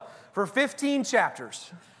For 15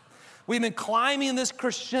 chapters, we've been climbing this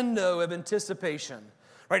crescendo of anticipation,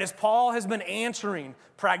 right? As Paul has been answering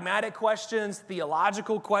pragmatic questions,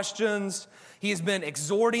 theological questions, he has been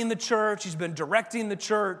exhorting the church, he's been directing the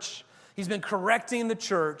church, he's been correcting the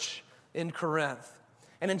church in Corinth.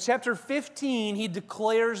 And in chapter 15, he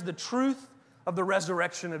declares the truth of the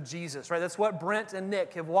resurrection of Jesus, right? That's what Brent and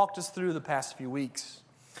Nick have walked us through the past few weeks.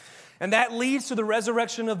 And that leads to the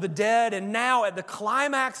resurrection of the dead. And now at the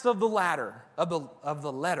climax of the letter,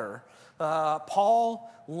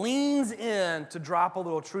 Paul leans in to drop a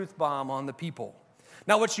little truth bomb on the people.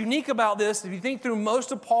 Now, what's unique about this, if you think through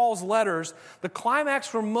most of Paul's letters, the climax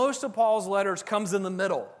for most of Paul's letters comes in the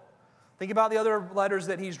middle. Think about the other letters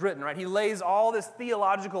that he's written, right? He lays all this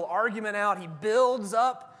theological argument out. He builds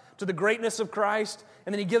up to the greatness of Christ,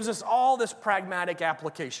 and then he gives us all this pragmatic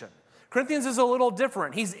application. Corinthians is a little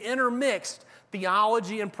different. He's intermixed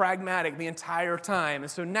theology and pragmatic the entire time.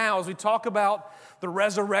 And so now, as we talk about the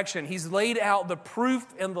resurrection, he's laid out the proof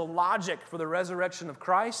and the logic for the resurrection of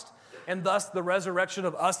Christ, and thus the resurrection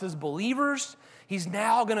of us as believers. He's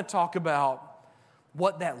now going to talk about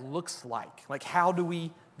what that looks like. Like, how do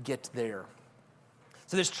we get there?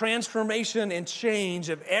 So this transformation and change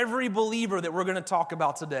of every believer that we're going to talk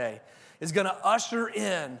about today is going to usher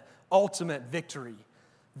in ultimate victory.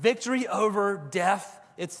 Victory over death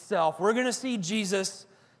itself. We're going to see Jesus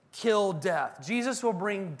kill death. Jesus will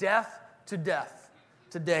bring death to death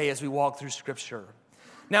today as we walk through Scripture.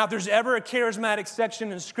 Now, if there's ever a charismatic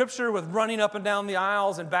section in Scripture with running up and down the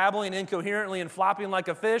aisles and babbling incoherently and flopping like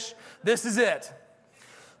a fish, this is it.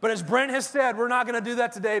 But as Brent has said, we're not going to do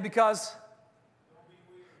that today because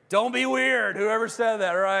don't be weird. Whoever said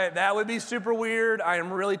that, right? That would be super weird. I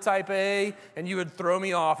am really type A, and you would throw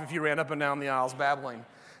me off if you ran up and down the aisles babbling.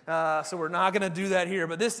 So we're not going to do that here.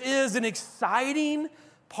 But this is an exciting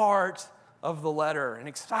part of the letter, an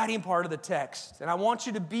exciting part of the text. And I want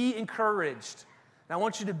you to be encouraged, and I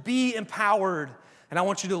want you to be empowered, and I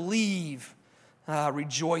want you to leave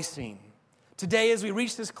rejoicing. Today, as we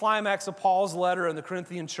reach this climax of Paul's letter in the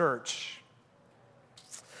Corinthian church,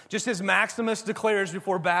 just as Maximus declares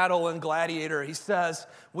before battle in Gladiator, he says,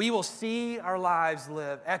 we will see our lives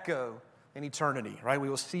echo in eternity, right? We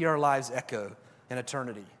will see our lives echo in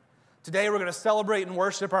eternity. Today, we're going to celebrate and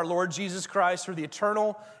worship our Lord Jesus Christ for the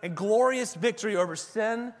eternal and glorious victory over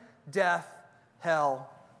sin, death,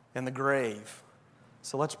 hell, and the grave.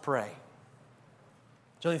 So let's pray.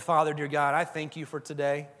 Heavenly Father, dear God, I thank you for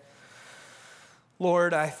today.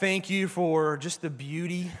 Lord, I thank you for just the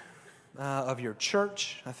beauty of your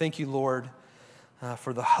church. I thank you, Lord,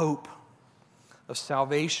 for the hope of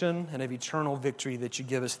salvation and of eternal victory that you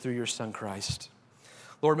give us through your Son, Christ.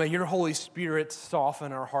 Lord, may your Holy Spirit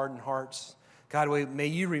soften our hardened hearts. God, may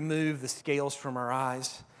you remove the scales from our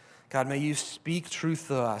eyes. God, may you speak truth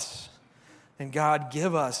to us. And God,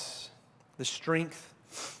 give us the strength,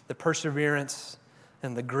 the perseverance,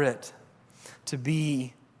 and the grit to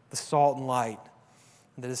be the salt and light,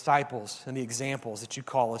 the disciples and the examples that you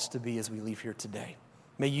call us to be as we leave here today.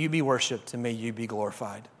 May you be worshiped and may you be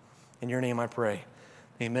glorified. In your name I pray.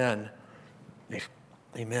 Amen.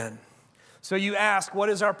 Amen. So you ask, what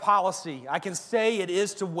is our policy? I can say it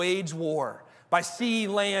is to wage war by sea,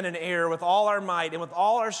 land, and air with all our might and with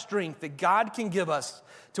all our strength that God can give us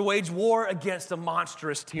to wage war against a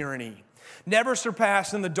monstrous tyranny, never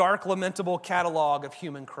surpassed in the dark, lamentable catalog of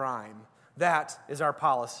human crime. That is our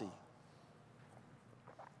policy.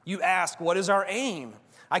 You ask, what is our aim?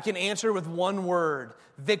 I can answer with one word: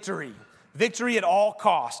 victory. Victory at all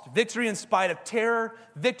cost. Victory in spite of terror.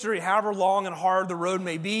 Victory however long and hard the road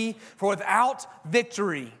may be. For without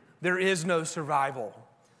victory, there is no survival.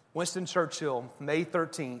 Winston Churchill, May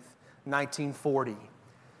 13th, 1940.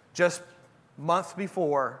 Just months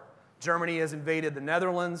before, Germany has invaded the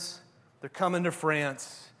Netherlands. They're coming to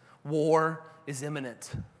France. War is imminent.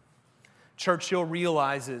 Churchill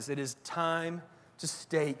realizes it is time to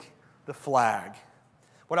stake the flag.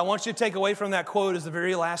 What I want you to take away from that quote is the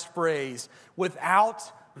very last phrase: without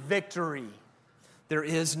victory, there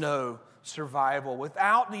is no survival.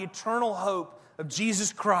 Without the eternal hope of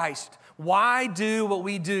Jesus Christ, why do what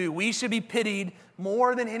we do? We should be pitied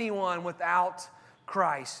more than anyone without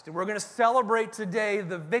Christ. And we're going to celebrate today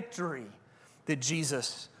the victory that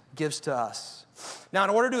Jesus gives to us. Now, in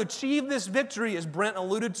order to achieve this victory, as Brent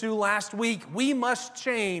alluded to last week, we must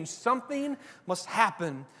change. Something must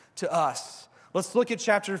happen to us. Let's look at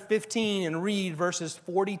chapter 15 and read verses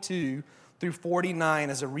 42 through 49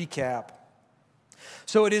 as a recap.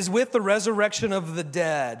 So it is with the resurrection of the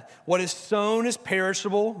dead. What is sown is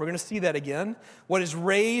perishable. We're going to see that again. What is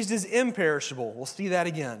raised is imperishable. We'll see that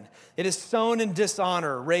again. It is sown in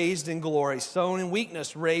dishonor, raised in glory. Sown in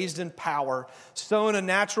weakness, raised in power. Sown a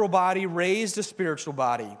natural body, raised a spiritual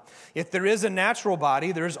body. If there is a natural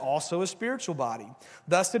body, there is also a spiritual body.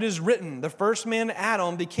 Thus it is written, the first man,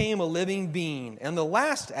 Adam, became a living being. And the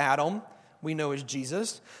last Adam, we know as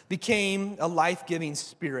Jesus, became a life-giving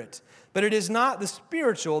spirit. But it is not the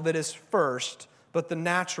spiritual that is first, but the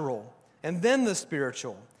natural, and then the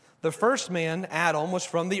spiritual. The first man, Adam, was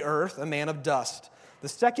from the earth, a man of dust. The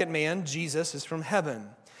second man, Jesus, is from heaven.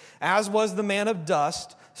 As was the man of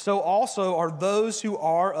dust, so also are those who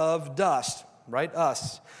are of dust, right?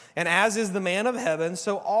 Us. And as is the man of heaven,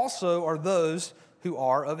 so also are those who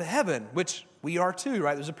are of heaven, which we are too,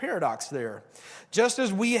 right? There's a paradox there. Just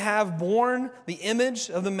as we have borne the image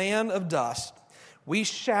of the man of dust, we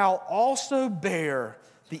shall also bear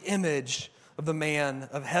the image of the man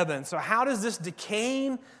of heaven. So how does this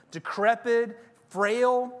decaying, decrepit,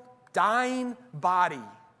 frail, dying body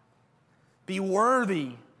be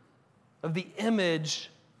worthy of the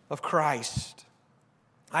image of Christ?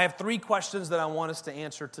 I have 3 questions that I want us to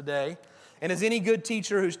answer today. And as any good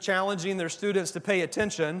teacher who's challenging their students to pay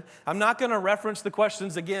attention, I'm not going to reference the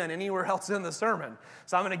questions again anywhere else in the sermon.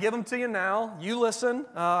 So I'm going to give them to you now. You listen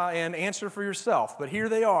and answer for yourself. But here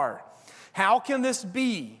they are. How can this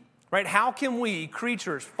be? Right? How can we,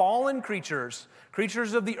 creatures, fallen creatures,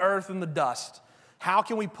 creatures of the earth and the dust, how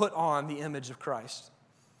can we put on the image of Christ?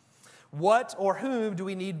 What or whom do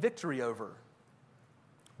we need victory over?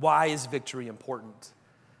 Why is victory important?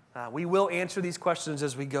 We will answer these questions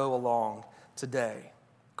as we go along today.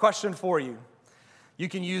 Question for you. You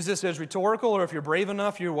can use this as rhetorical, or if you're brave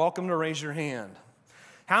enough, you're welcome to raise your hand.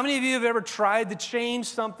 How many of you have ever tried to change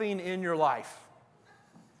something in your life?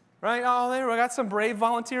 Right? Oh, there we got some brave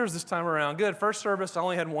volunteers this time around. Good. First service, I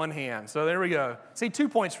only had 1 hand. So there we go. See, 2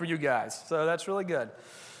 points for you guys. So that's really good.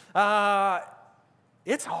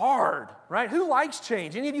 It's hard, right? Who likes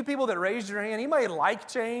change? Any of you people that raised your hand, anybody like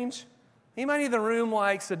change? Anybody in the room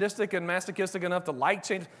like sadistic and masochistic enough to like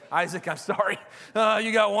change? Isaac, I'm sorry.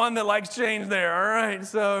 You got one that likes change there. All right.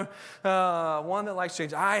 So one that likes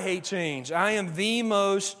change. I hate change. I am the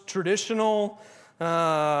most traditional,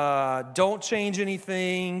 don't change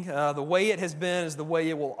anything. The way it has been is the way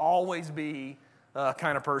it will always be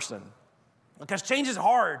kind of person. Because change is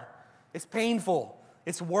hard. It's painful.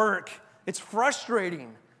 It's work. It's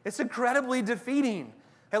frustrating. It's incredibly defeating.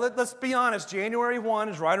 Hey, let's be honest. January 1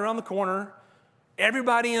 is right around the corner.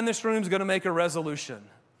 Everybody in this room is going to make a resolution.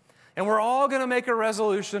 And we're all going to make a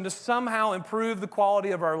resolution to somehow improve the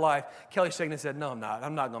quality of our life. Kelly's shaking his head, no, I'm not.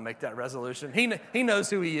 I'm not going to make that resolution. He knows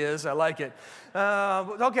who he is. I like it.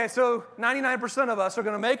 Okay, so 99% of us are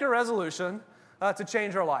going to make a resolution to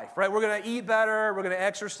change our life, right? We're going to eat better. We're going to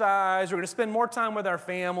exercise. We're going to spend more time with our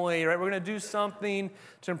family, right? We're going to do something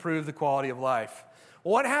to improve the quality of life.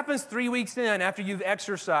 Well, what happens 3 weeks in after you've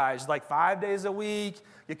exercised, like 5 days a week,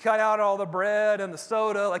 you cut out all the bread and the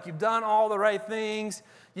soda, like you've done all the right things,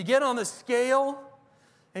 you get on the scale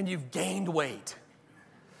and you've gained weight.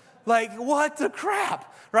 Like, what the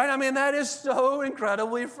crap, right? I mean, that is so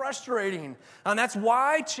incredibly frustrating. And that's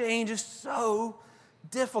why change is so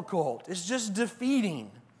difficult. It's just defeating.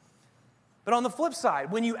 But on the flip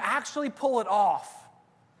side, when you actually pull it off,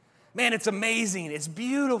 man, it's amazing. It's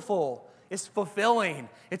beautiful. It's fulfilling.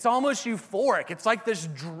 It's almost euphoric. It's like this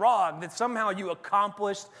drug that somehow you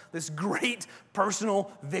accomplished this great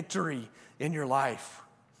personal victory in your life.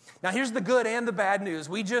 Now, here's the good and the bad news.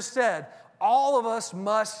 We just said all of us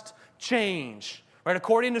must change. Right?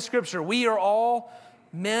 According to Scripture, we are all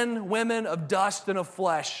men, women of dust and of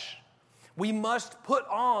flesh. We must put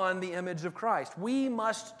on the image of Christ. We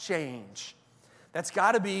must change. That's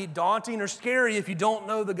got to be daunting or scary if you don't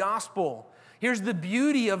know the gospel. Here's the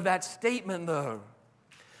beauty of that statement, though.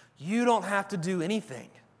 You don't have to do anything.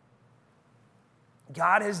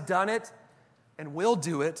 God has done it and will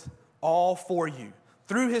do it all for you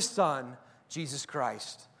through His Son, Jesus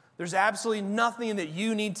Christ. There's absolutely nothing that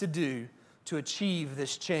you need to do to achieve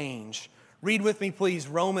this change. Read with me, please,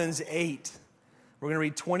 Romans 8. We're going to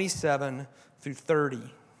read 27 through 30.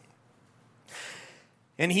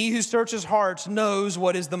 And he who searches hearts knows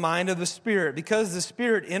what is the mind of the Spirit, because the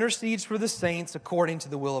Spirit intercedes for the saints according to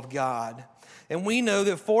the will of God. And we know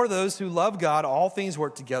that for those who love God, all things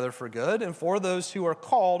work together for good, and for those who are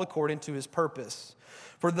called according to His purpose.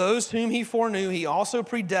 For those whom He foreknew, He also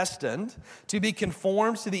predestined to be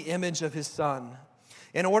conformed to the image of His Son,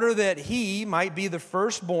 in order that He might be the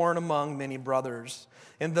firstborn among many brothers.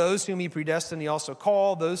 And those whom He predestined, He also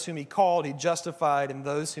called. Those whom He called, He justified. And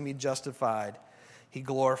those whom He justified, he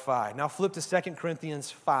glorified. Now flip to 2 Corinthians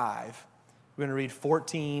 5. We're going to read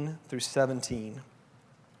 14 through 17.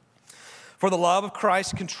 For the love of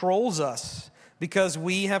Christ controls us, because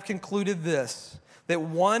we have concluded this, that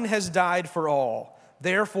one has died for all,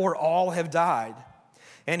 therefore all have died.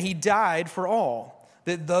 And he died for all,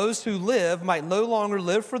 that those who live might no longer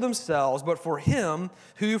live for themselves, but for him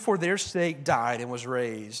who for their sake died and was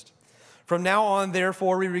raised. From now on,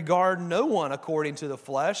 therefore, we regard no one according to the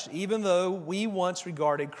flesh, even though we once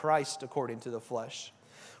regarded Christ according to the flesh.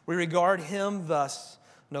 We regard him thus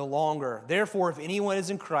no longer. Therefore, if anyone is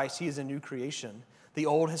in Christ, he is a new creation. The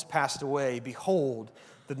old has passed away. Behold,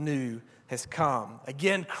 the new has come.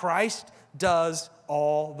 Again, Christ does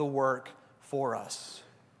all the work for us.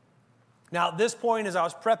 Now, at this point, as I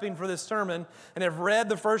was prepping for this sermon, and have read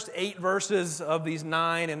the first 8 verses of these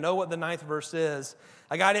 9 and know what the 9th verse is,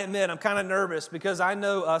 I got to admit, I'm kind of nervous because I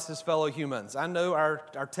know us as fellow humans. I know our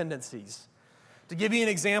tendencies. To give you an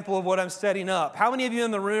example of what I'm setting up, how many of you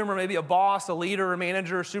in the room are maybe a boss, a leader, a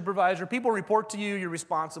manager, a supervisor? People report to you, you're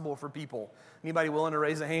responsible for people. Anybody willing to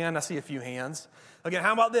raise a hand? I see a few hands. Again,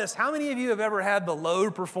 how about this? How many of you have ever had the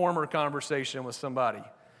low performer conversation with somebody?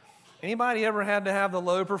 Anybody ever had to have the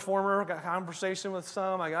low performer conversation with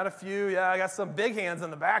some? I got a few. Yeah, I got some big hands in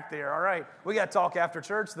the back there. All right, we got to talk after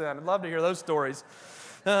church then. I'd love to hear those stories.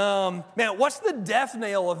 Man, what's the death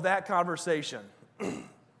knell of that conversation?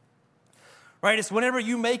 Right, it's whenever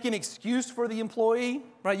you make an excuse for the employee,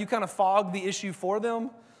 right, you kind of fog the issue for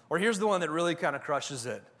them. Or here's the one that really kind of crushes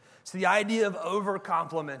it. It's the idea of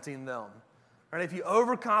over-complimenting them. Right, if you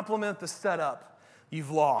over-compliment the setup,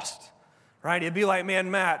 you've lost. Right, it'd be like,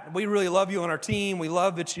 man, Matt, we really love you on our team. We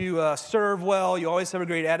love that you serve well. You always have a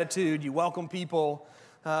great attitude. You welcome people.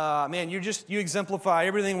 Man, you exemplify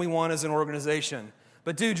everything we want as an organization.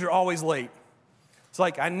 But dude, you're always late. It's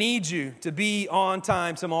like, I need you to be on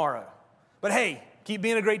time tomorrow. But hey, keep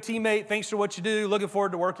being a great teammate. Thanks for what you do. Looking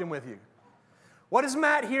forward to working with you. What does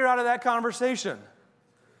Matt hear out of that conversation?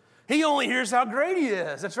 He only hears how great he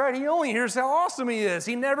is. That's right. He only hears how awesome he is.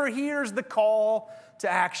 He never hears the call to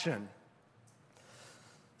action.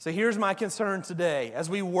 So here's my concern today. As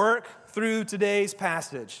we work through today's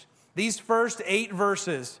passage, these first 8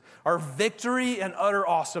 verses are victory and utter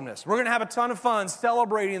awesomeness. We're going to have a ton of fun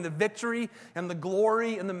celebrating the victory and the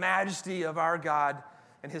glory and the majesty of our God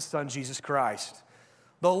and his son, Jesus Christ.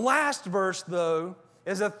 The last verse, though,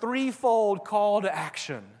 is a 3-fold call to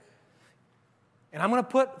action. And I'm going to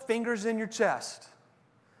put fingers in your chest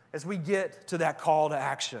as we get to that call to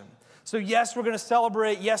action. So yes, we're going to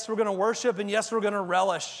celebrate. Yes, we're going to worship. And yes, we're going to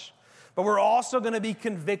relish. But we're also going to be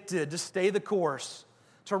convicted to stay the course,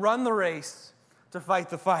 to run the race, to fight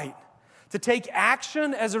the fight, to take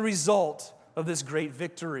action as a result of this great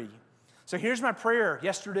victory. So here's my prayer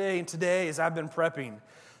yesterday and today as I've been prepping,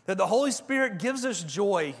 that the Holy Spirit gives us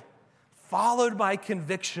joy followed by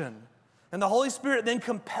conviction. And the Holy Spirit then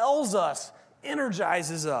compels us,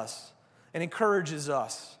 energizes us, and encourages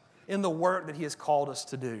us in the work that he has called us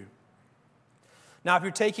to do. Now, if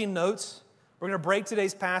you're taking notes, we're going to break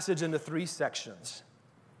today's passage into 3 sections.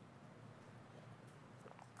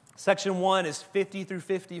 Section 1 is 50 through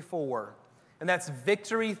 54. And that's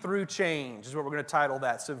victory through change is what we're going to title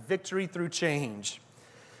that. So victory through change.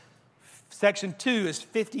 Section 2 is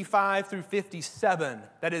 55 through 57.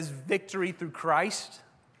 That is victory through Christ.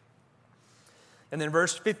 And then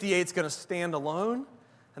verse 58 is going to stand alone.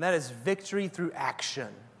 And that is victory through action.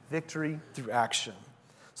 Victory through action.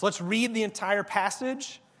 So let's read the entire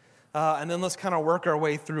passage. And then let's kind of work our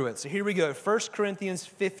way through it. So here we go. 1 Corinthians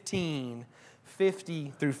 15,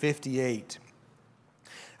 50 through 58.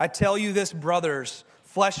 I tell you this, brothers,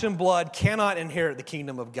 flesh and blood cannot inherit the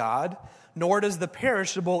kingdom of God, nor does the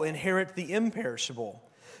perishable inherit the imperishable.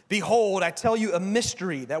 Behold, I tell you a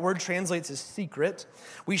mystery. That word translates as secret.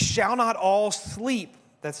 We shall not all sleep.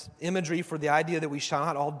 That's imagery for the idea that we shall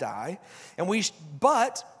not all die.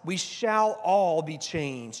 But we shall all be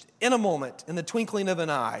changed in a moment, in the twinkling of an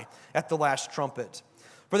eye, at the last trumpet.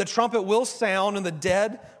 For the trumpet will sound, and the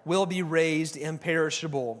dead will be raised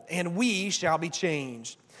imperishable, and we shall be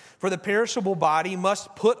changed. For the perishable body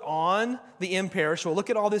must put on the imperishable.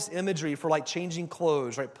 Look at all this imagery for like changing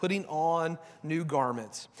clothes, right? Putting on new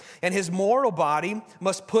garments. And his mortal body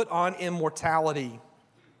must put on immortality.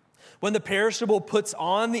 When the perishable puts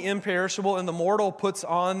on the imperishable and the mortal puts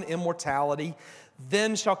on immortality,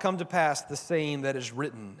 then shall come to pass the saying that is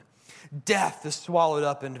written, death is swallowed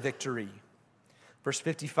up in victory. Verse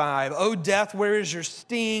 55, O death, where is your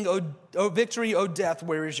sting? O victory, O death,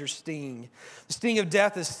 where is your sting? The sting of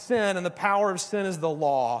death is sin, and the power of sin is the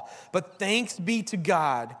law. But thanks be to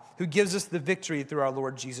God, who gives us the victory through our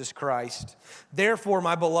Lord Jesus Christ. Therefore,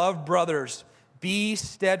 my beloved brothers, Be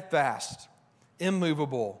steadfast,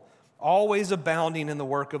 immovable, always abounding in the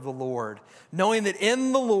work of the Lord, knowing that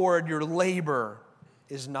in the Lord your labor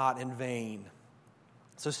is not in vain.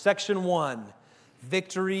 So section 1,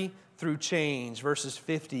 victory through change, verses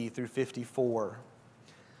 50 through 54.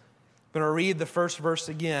 I'm going to read the first verse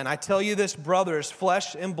again. I tell you this, brothers,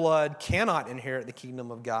 flesh and blood cannot inherit the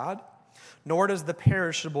kingdom of God, nor does the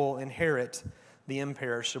perishable inherit the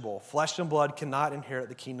imperishable. Flesh and blood cannot inherit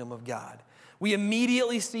the kingdom of God. We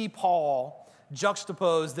immediately see Paul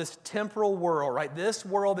juxtapose this temporal world, right? This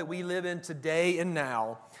world that we live in today and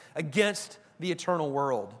now against the eternal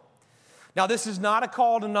world. Now, this is not a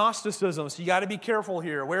call to Gnosticism, so you got to be careful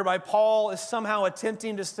here, whereby Paul is somehow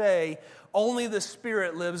attempting to say only the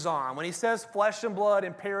Spirit lives on. When he says flesh and blood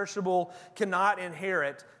imperishable cannot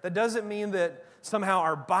inherit, that doesn't mean that somehow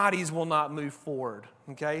our bodies will not move forward,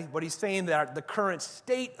 okay? What he's saying that the current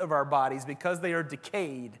state of our bodies, because they are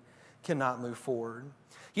decayed, cannot move forward.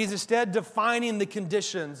 He's instead defining the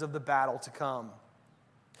conditions of the battle to come.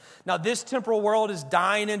 Now, this temporal world is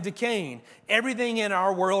dying and decaying. Everything in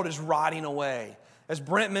our world is rotting away. As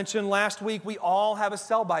Brent mentioned last week, we all have a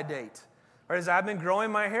sell-by date. Right, as I've been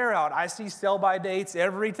growing my hair out, I see sell-by dates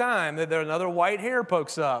every time that another white hair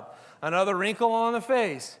pokes up, another wrinkle on the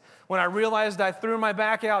face. When I realized I threw my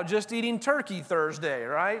back out just eating turkey Thursday,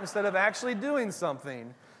 right, instead of actually doing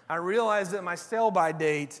something, I realized that my sell-by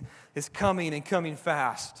date is coming and coming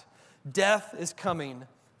fast. Death is coming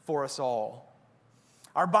for us all.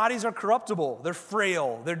 Our bodies are corruptible. They're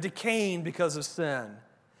frail. They're decaying because of sin.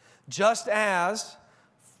 Just as,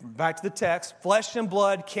 back to the text, flesh and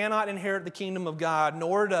blood cannot inherit the kingdom of God,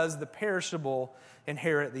 nor does the perishable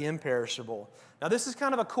inherit the imperishable. Now, this is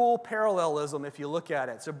kind of a cool parallelism if you look at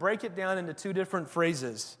it. So break it down into two different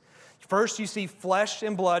phrases. First, you see flesh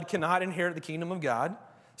and blood cannot inherit the kingdom of God.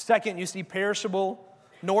 Second, you see perishable,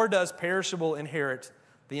 nor does perishable inherit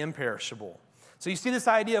the imperishable. So you see this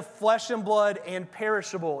idea of flesh and blood and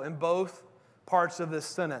perishable in both parts of this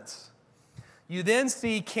sentence. You then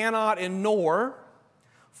see cannot and nor,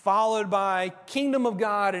 followed by kingdom of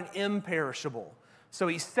God and imperishable. So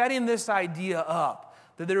he's setting this idea up,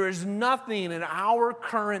 that there is nothing in our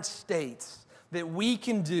current states that we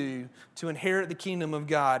can do to inherit the kingdom of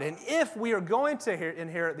God. And if we are going to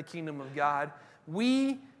inherit the kingdom of God,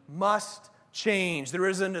 we must change. There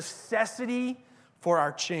is a necessity for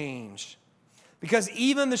our change. Because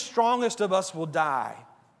even the strongest of us will die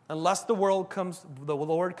unless the Lord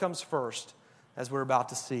comes first, as we're about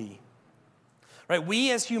to see. Right?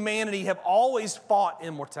 We as humanity have always fought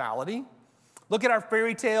immortality. Look at our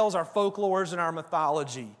fairy tales, our folklores, and our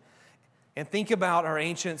mythology. And think about our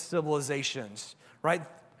ancient civilizations, right?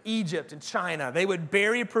 Egypt and China, they would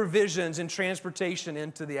bury provisions and transportation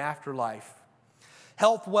into the afterlife.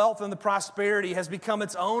 Health, wealth, and the prosperity has become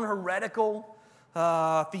its own heretical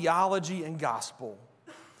theology and gospel.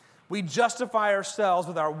 We justify ourselves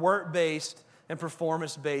with our work-based and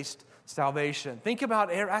performance-based salvation. Think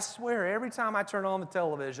about, I swear, every time I turn on the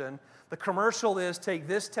television, the commercial is take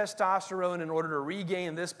this testosterone in order to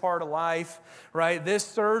regain this part of life, right? This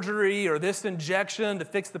surgery or this injection to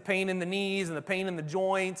fix the pain in the knees and the pain in the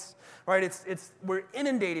joints, right? We're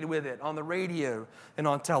inundated with it on the radio and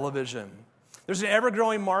on television. There's an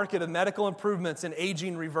ever-growing market of medical improvements and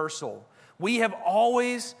aging reversal. We have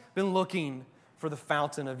always been looking for the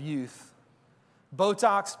fountain of youth.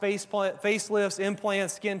 Botox, facelifts,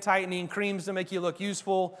 implants, skin tightening, creams to make you look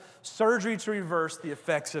useful, surgery to reverse the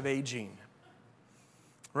effects of aging.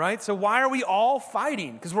 Right? So why are we all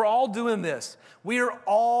fighting? Because we're all doing this. We are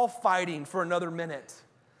all fighting for another minute,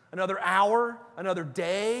 another hour, another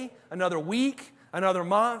day, another week, another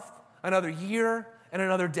month, another year, and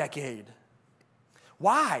another decade.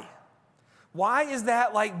 Why? Why is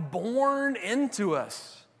that like born into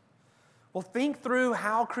us? Well, think through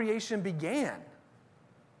how creation began.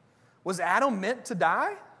 Was Adam meant to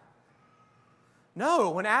die? No.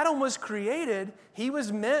 When Adam was created, he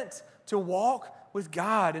was meant to walk with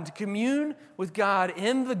God and to commune with God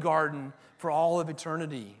in the garden for all of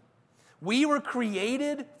eternity. We were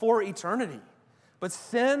created for eternity, but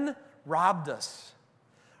sin robbed us.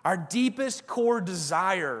 Our deepest core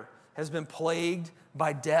desire has been plagued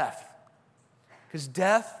by death. Because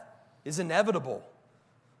death is inevitable,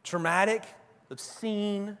 traumatic,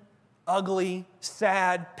 obscene, ugly,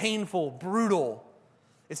 sad, painful, brutal.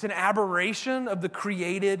 It's an aberration of the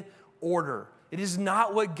created order. It is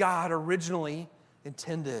not what God originally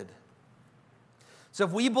intended. So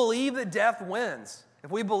if we believe that death wins,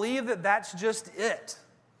 if we believe that that's just it,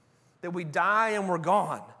 that we die and we're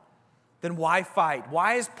gone, then why fight?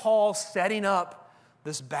 Why is Paul setting up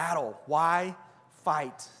this battle? Why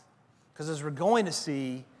fight? Because as we're going to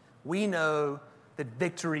see, we know that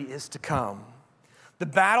victory is to come. The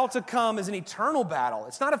battle to come is an eternal battle.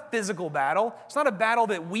 It's not a physical battle. It's not a battle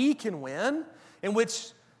that we can win, in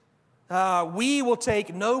which we will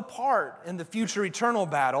take no part in the future eternal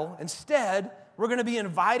battle. Instead, we're going to be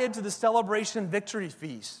invited to the celebration victory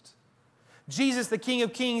feast. Jesus, the King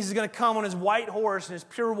of Kings, is going to come on his white horse in his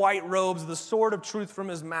pure white robes, the sword of truth from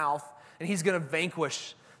his mouth, and he's going to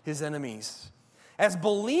vanquish his enemies. As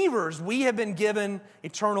believers, we have been given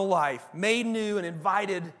eternal life, made new and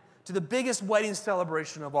invited to the biggest wedding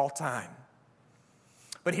celebration of all time.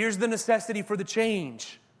 But here's the necessity for the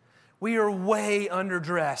change. We are way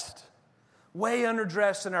underdressed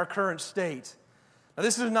in our current state. Now,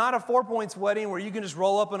 this is not a 4 points wedding where you can just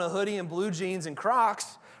roll up in a hoodie and blue jeans and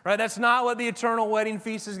Crocs, right? That's not what the eternal wedding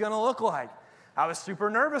feast is going to look like. I was super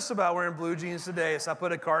nervous about wearing blue jeans today, so I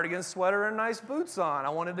put a cardigan, sweater, and nice boots on. I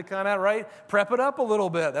wanted to kind of, prep it up a little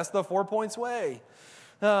bit. That's the 4 points way.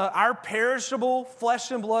 Our perishable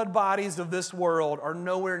flesh and blood bodies of this world are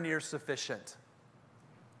nowhere near sufficient.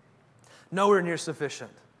 Nowhere near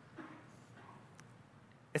sufficient.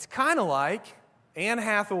 It's kind of like Anne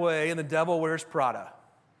Hathaway in The Devil Wears Prada.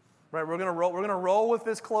 Right? We're gonna roll with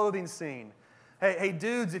this clothing scene. Hey,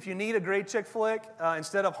 dudes, if you need a great chick flick,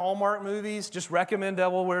 instead of Hallmark movies, just recommend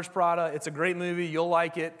Devil Wears Prada. It's a great movie. You'll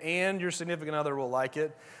like it, and your significant other will like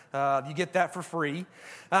it. You get that for free.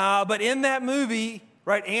 But in that movie,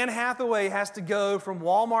 right, Anne Hathaway has to go from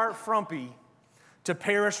Walmart frumpy to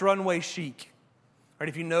Paris runway chic. Right,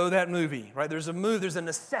 if you know that movie, right, there's a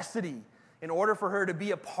necessity. In order for her to be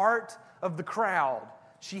a part of the crowd,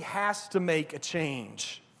 she has to make a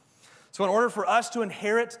change. So in order for us to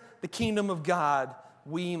inherit the kingdom of God,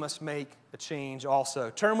 we must make a change also.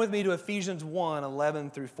 Turn with me to Ephesians 1, 11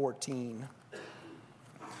 through 14.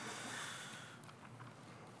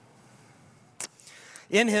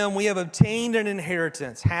 In him we have obtained an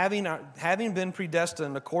inheritance, having been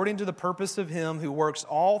predestined according to the purpose of him who works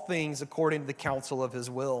all things according to the counsel of his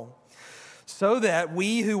will, so that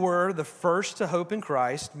we who were the first to hope in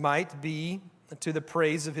Christ might be to the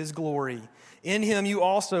praise of his glory. In him you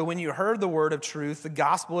also, when you heard the word of truth, the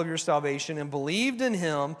gospel of your salvation, and believed in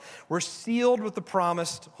him, were sealed with the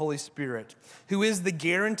promised Holy Spirit, who is the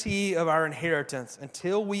guarantee of our inheritance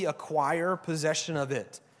until we acquire possession of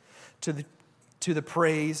it to the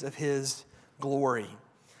praise of his glory.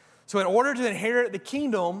 So in order to inherit the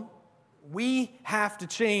kingdom, we have to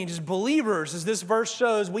change. As believers, as this verse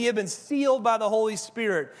shows, we have been sealed by the Holy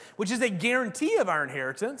Spirit, which is a guarantee of our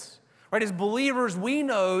inheritance. Right? As believers, we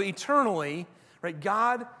know eternally, right,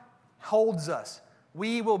 God holds us.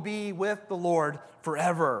 We will be with the Lord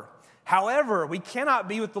forever. However, we cannot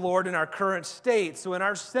be with the Lord in our current state. So in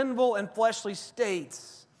our sinful and fleshly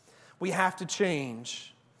states, we have to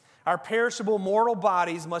change. Our perishable mortal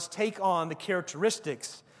bodies must take on the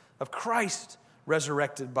characteristics of Christ's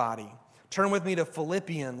resurrected body. Turn with me to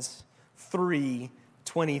Philippians 3,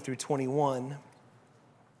 20 through 21.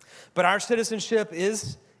 But our citizenship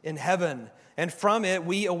is in heaven, and from it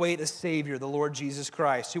we await a Savior, the Lord Jesus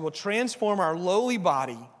Christ, who will transform our lowly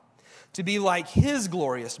body to be like his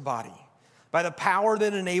glorious body by the power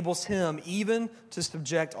that enables him even to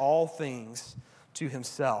subject all things to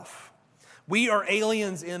himself. We are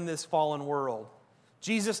aliens in this fallen world.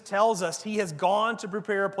 Jesus tells us he has gone to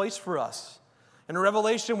prepare a place for us. In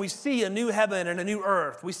Revelation, we see a new heaven and a new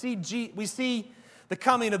earth. We see the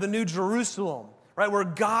coming of the new Jerusalem, right, where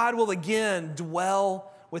God will again dwell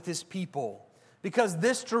with his people. Because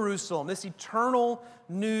this Jerusalem, this eternal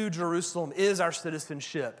new Jerusalem, is our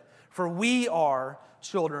citizenship. For we are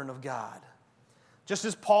children of God. Just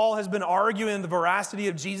as Paul has been arguing the veracity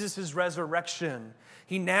of Jesus' resurrection,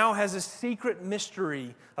 he now has a secret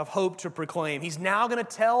mystery of hope to proclaim. He's now going to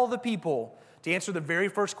tell the people, to answer the very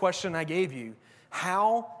first question I gave you,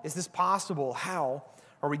 how is this possible? How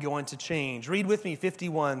are we going to change? Read with me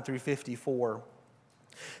 51 through 54.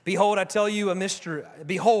 Behold, I tell you a mystery.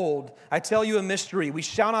 We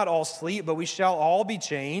shall not all sleep, but we shall all be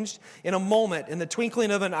changed in a moment, in the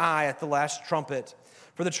twinkling of an eye at the last trumpet.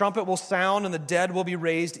 For the trumpet will sound, and the dead will be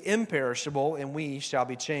raised imperishable, and we shall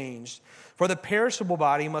be changed. For the perishable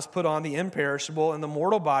body must put on the imperishable, and the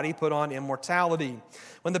mortal body put on immortality.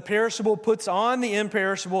 When the perishable puts on the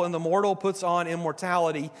imperishable, and the mortal puts on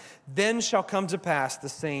immortality, then shall come to pass the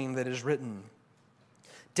saying that is written,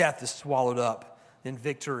 death is swallowed up in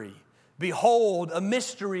victory. Behold, a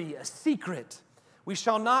mystery, a secret. We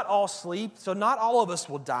shall not all sleep, so not all of us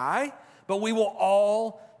will die, but we will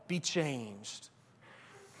all be changed.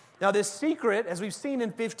 Now this secret, as we've seen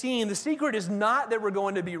in 15, the secret is not that we're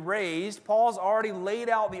going to be raised. Paul's already laid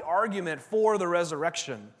out the argument for the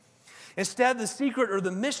resurrection. Instead, the secret or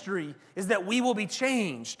the mystery is that we will be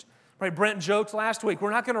changed. Right? Brent joked last week, we're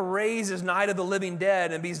not going to raise as Night of the Living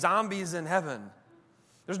Dead and be zombies in heaven.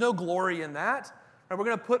 There's no glory in that. Right? We're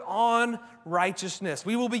going to put on righteousness.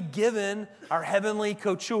 We will be given our heavenly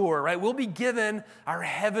couture, right? We'll be given our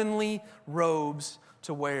heavenly robes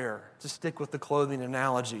to wear, to stick with the clothing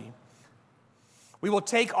analogy. We will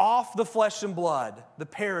take off the flesh and blood, the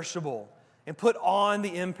perishable, and put on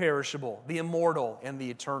the imperishable, the immortal, and the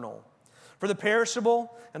eternal. For the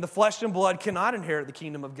perishable and the flesh and blood cannot inherit the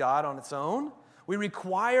kingdom of God on its own. We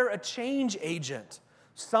require a change agent.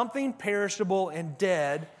 Something perishable and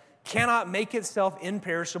dead cannot make itself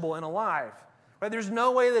imperishable and alive. Right? There's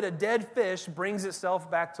no way that a dead fish brings itself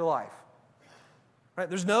back to life. Right?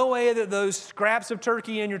 There's no way that those scraps of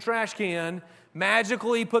turkey in your trash can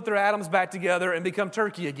magically put their atoms back together and become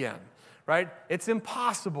turkey again. Right? It's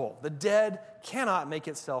impossible. The dead cannot make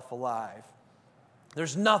itself alive.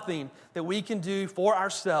 There's nothing that we can do for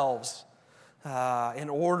ourselves in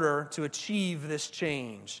order to achieve this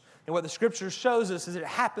change. And what the Scripture shows us is it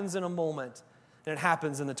happens in a moment, and it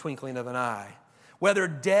happens in the twinkling of an eye. Whether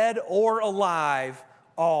dead or alive,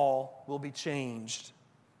 all will be changed.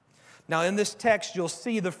 Now, in this text, you'll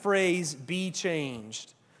see the phrase, be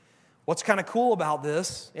changed. What's kind of cool about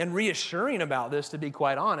this, and reassuring about this, to be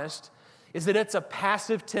quite honest, is that it's a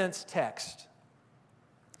passive tense text.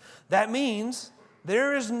 That means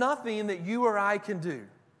there is nothing that you or I can do.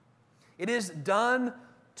 It is done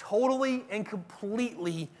totally and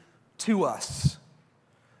completely to us.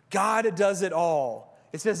 God does it all.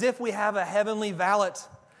 It's as if we have a heavenly valet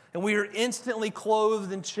and we are instantly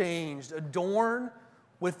clothed and changed, adorned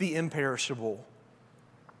with the imperishable.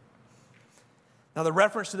 Now, the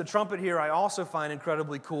reference to the trumpet here I also find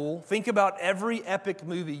incredibly cool. Think about every epic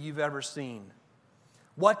movie you've ever seen.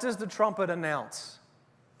 What does the trumpet announce?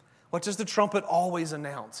 What does the trumpet always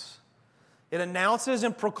announce? It announces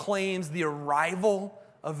and proclaims the arrival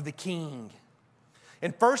of the king.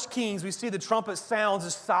 In 1 Kings, we see the trumpet sounds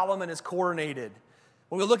as Solomon is coronated.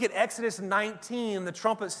 When we look at Exodus 19, the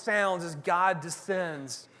trumpet sounds as God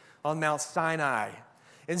descends on Mount Sinai.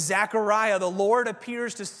 In Zechariah, the Lord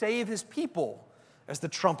appears to save his people as the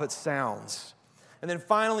trumpet sounds. And then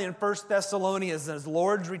finally in 1 Thessalonians, as the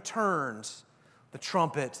Lord returns, the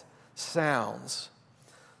trumpet sounds.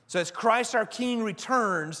 So as Christ our King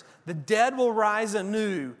returns, the dead will rise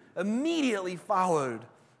anew, immediately followed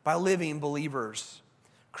by living believers.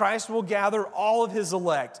 Christ will gather all of his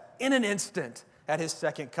elect in an instant at his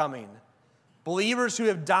second coming. Believers who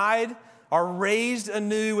have died are raised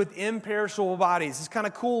anew with imperishable bodies. It's kind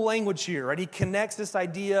of cool language here, right? He connects this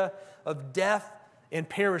idea of death and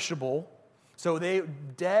perishable. So the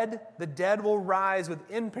dead will rise with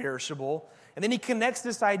imperishable. And then he connects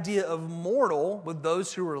this idea of mortal with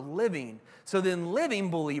those who are living. So then living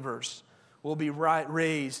believers will be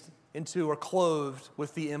raised into or clothed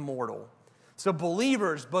with the immortal. So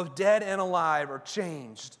believers, both dead and alive, are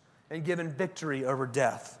changed and given victory over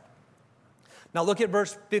death. Now look at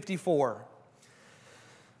verse 54.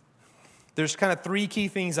 There's kind of three key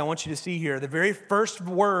things I want you to see here. The very first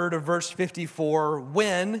word of verse 54,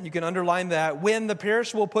 when, you can underline that, when the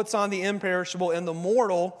perishable puts on the imperishable and the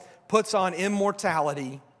mortal puts on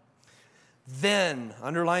immortality, then,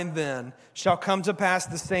 underline then, shall come to pass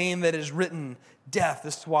the saying that is written, death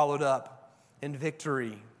is swallowed up in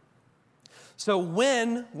victory. So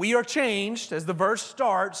when we are changed, as the verse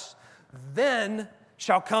starts, then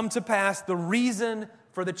shall come to pass the reason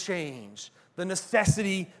for the change, the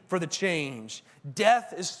necessity for the change.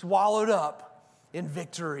 Death is swallowed up in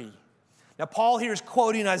victory. Now, Paul here is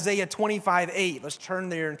quoting Isaiah 25:8. Let's turn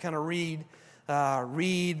there and kind of read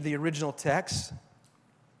the original text.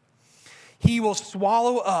 He will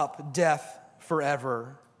swallow up death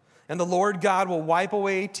forever, and the Lord God will wipe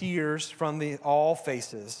away tears from all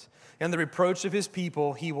faces, and the reproach of his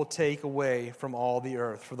people he will take away from all the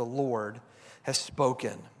earth, for the Lord has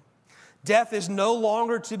spoken. Death is no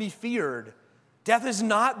longer to be feared. Death is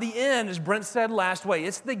not the end, as Brent said last week.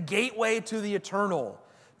 It's the gateway to the eternal.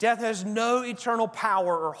 Death has no eternal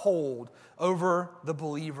power or hold over the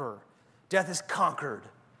believer. Death is conquered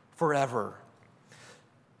forever.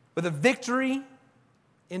 With a victory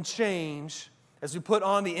in change, as we put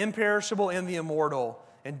on the imperishable and the immortal,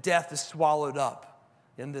 and death is swallowed up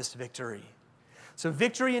in this victory. So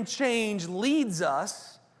victory and change leads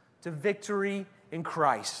us to victory in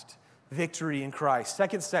Christ. Victory in Christ.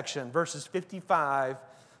 Second section, verses 55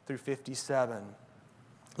 through 57.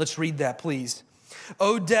 Let's read that, please.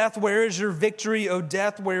 O death, where is your victory? O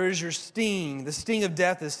death, where is your sting? The sting of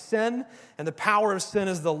death is sin, and the power of sin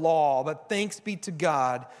is the law. But thanks be to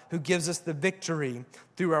God who gives us the victory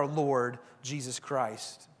through our Lord Jesus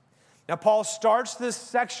Christ. Now, Paul starts this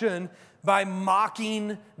section by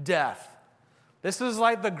mocking death. This is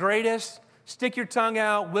like the greatest stick your tongue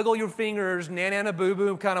out, wiggle your fingers, na-na-na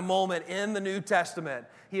boo-boo kind of moment in the New Testament.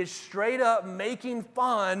 He is straight up making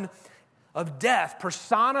fun of death,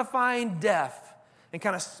 personifying death, and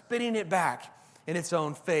kind of spitting it back in its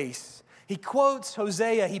own face. He quotes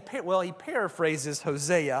Hosea, he paraphrases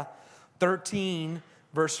Hosea 13,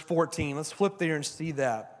 verse 14. Let's flip there and see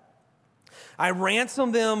that. I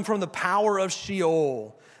ransom them from the power of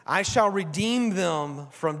Sheol. I shall redeem them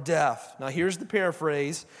from death. Now here's the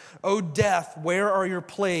paraphrase. O death, where are your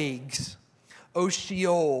plagues? O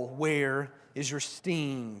Sheol, where is your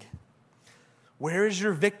sting? Where is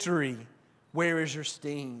your victory? Where is your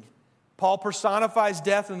sting? Paul personifies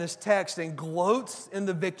death in this text and gloats in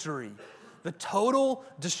the victory, the total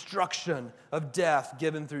destruction of death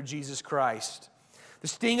given through Jesus Christ. The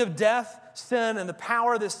sting of death, sin, and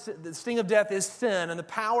the sting of death is sin, and the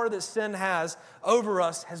power that sin has over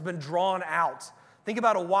us has been drawn out. Think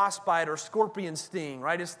about a wasp bite or scorpion sting,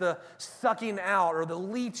 right? It's the sucking out or the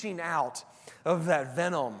leaching out of that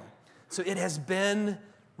venom. So it has been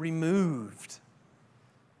removed.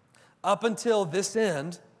 Up until this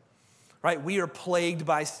end, right, we are plagued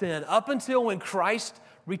by sin. Up until when Christ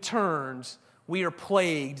returns, we are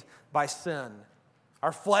plagued by sin.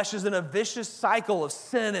 Our flesh is in a vicious cycle of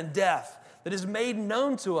sin and death that is made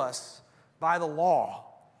known to us by the law.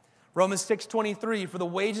 Romans 6:23, for the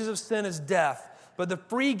wages of sin is death, but the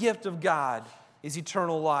free gift of God is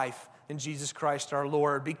eternal life in Jesus Christ our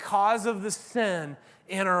Lord. Because of the sin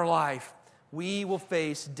in our life, we will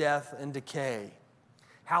face death and decay.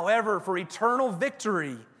 However, for eternal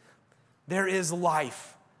victory, there is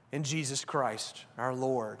life in Jesus Christ our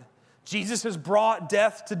Lord. Jesus has brought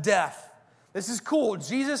death to death. This is cool.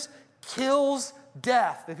 Jesus kills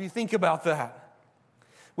death, if you think about that.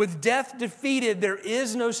 With death defeated, there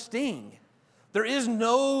is no sting. There is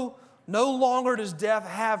no longer does death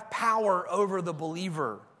have power over the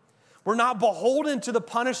believer. We're not beholden to the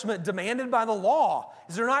punishment demanded by the law.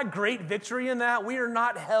 Is there not great victory in that? We are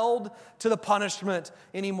not held to the punishment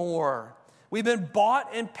anymore. We've been bought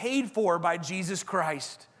and paid for by Jesus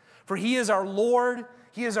Christ. For He is our Lord,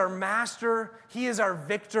 He is our Master, He is our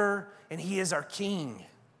victor, and He is our King.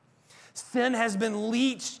 Sin has been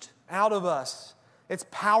leached out of us. It's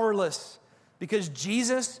powerless because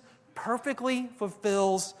Jesus perfectly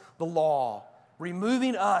fulfills the law,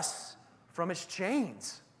 removing us from its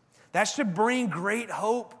chains. That should bring great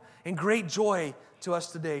hope and great joy to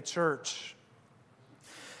us today, church.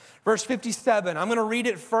 Verse 57, I'm going to read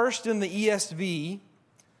it first in the ESV,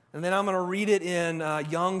 and then I'm going to read it in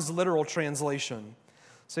Young's literal translation.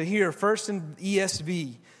 So here, first in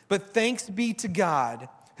ESV, but thanks be to God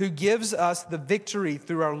who gives us the victory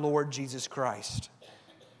through our Lord Jesus Christ.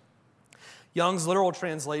 Young's literal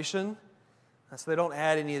translation, so they don't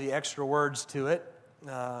add any of the extra words to it,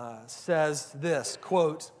 says this,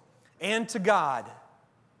 quote, and to God,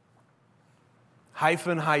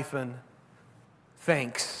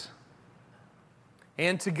 thanks.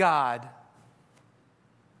 And to God,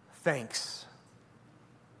 thanks.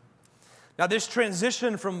 Now, this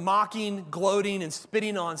transition from mocking, gloating, and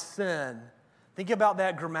spitting on sin, think about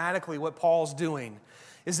that grammatically, what Paul's doing,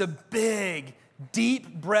 is a big,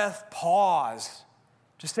 deep breath pause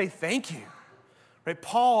to say thank you. Right?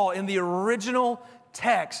 Paul, in the original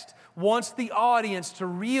text, wants the audience to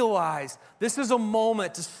realize this is a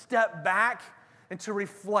moment to step back and to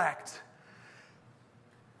reflect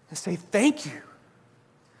and say thank you.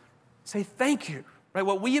 Say thank you. Right?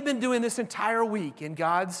 What we have been doing this entire week in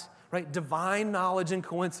God's divine knowledge and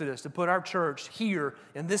coincidence to put our church here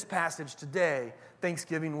in this passage today,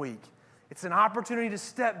 Thanksgiving week. It's an opportunity to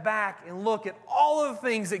step back and look at all of the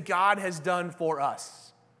things that God has done for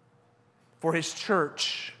us, for His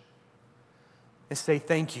church, and say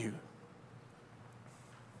thank you.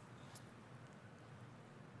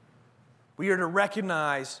 We are to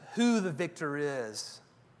recognize who the victor is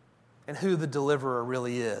and who the deliverer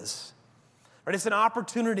really is. Right? It's an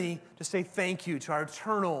opportunity to say thank you to our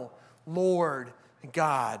eternal Lord and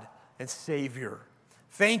God and Savior.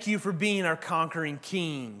 Thank you for being our conquering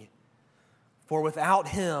King. For without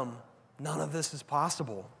Him, none of this is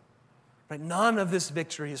possible. Right? None of this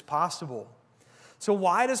victory is possible. So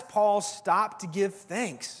why does Paul stop to give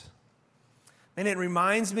thanks? And it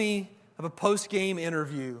reminds me of a post-game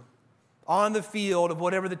interview on the field of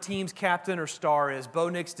whatever the team's captain or star is. Bo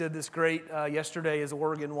Nix did this great yesterday as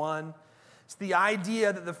Oregon won. It's the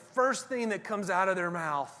idea that the first thing that comes out of their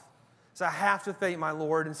mouth is, I have to thank my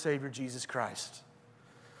Lord and Savior Jesus Christ.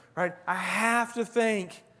 Right? I have to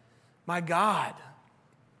thank my God.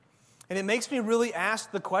 And it makes me really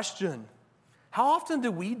ask the question, how often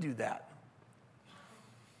do we do that?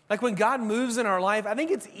 Like when God moves in our life, I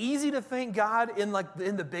think it's easy to thank God in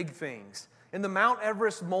the big things, in the Mount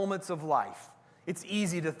Everest moments of life. It's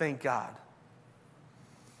easy to thank God.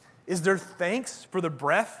 Is there thanks for the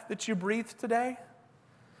breath that you breathe today?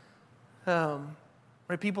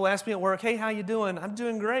 People ask me at work, hey, how you doing? I'm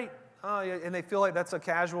doing great. Oh, yeah. And they feel like that's a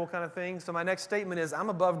casual kind of thing. So my next statement is, I'm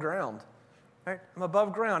above ground. Right? I'm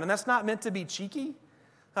above ground. And that's not meant to be cheeky.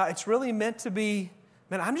 It's really meant to be,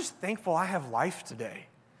 man, I'm just thankful I have life today.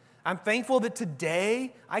 I'm thankful that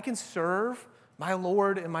today I can serve my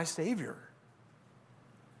Lord and my Savior.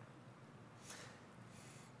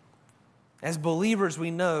 As believers,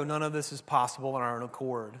 we know none of this is possible on our own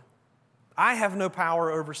accord. I have no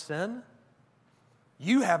power over sin.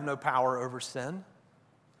 You have no power over sin.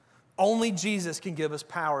 Only Jesus can give us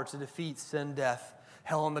power to defeat sin, death,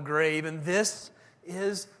 hell, and the grave. And this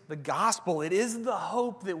is the gospel. It is the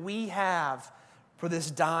hope that we have for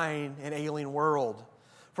this dying and alien world.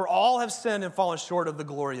 For all have sinned and fallen short of the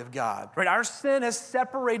glory of God. Right? Our sin has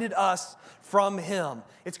separated us from Him.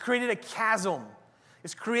 It's created a chasm.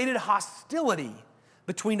 It's created hostility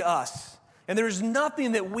between us. And there's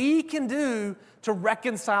nothing that we can do to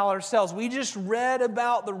reconcile ourselves. We just read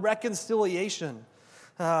about the reconciliation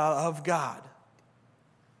of God.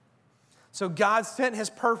 So God sent His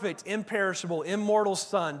perfect, imperishable, immortal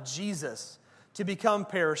Son, Jesus, to become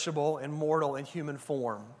perishable and mortal in human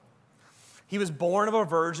form. He was born of a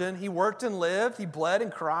virgin. He worked and lived. He bled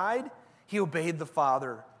and cried. He obeyed the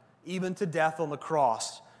Father, even to death on the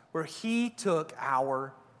cross, where He took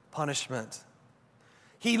our punishment.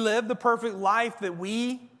 He lived the perfect life that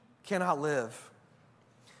we cannot live.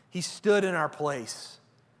 He stood in our place.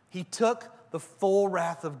 He took the full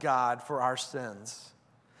wrath of God for our sins.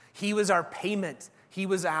 He was our payment. He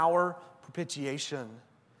was our propitiation.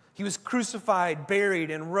 He was crucified,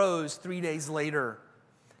 buried, and rose 3 days later,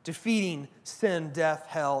 defeating sin, death,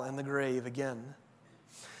 hell, and the grave again.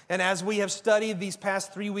 And as we have studied these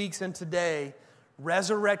past 3 weeks and today,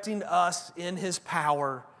 resurrecting us in His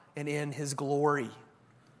power and in His glory.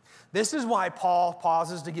 This is why Paul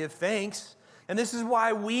pauses to give thanks, and this is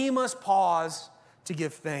why we must pause to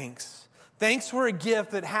give thanks. Thanks for a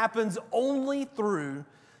gift that happens only through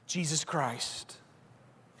Jesus Christ.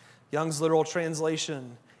 Young's literal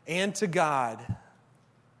translation, and to God,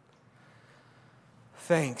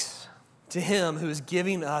 thanks to Him who is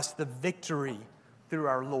giving us the victory through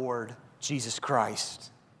our Lord Jesus Christ.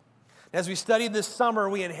 As we studied this summer,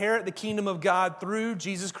 we inherit the kingdom of God through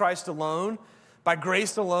Jesus Christ alone, by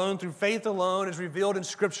grace alone, through faith alone, as revealed in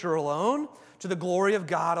Scripture alone, to the glory of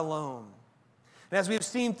God alone. And as we have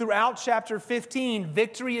seen throughout chapter 15,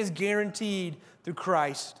 victory is guaranteed through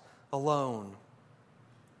Christ alone.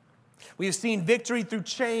 We have seen victory through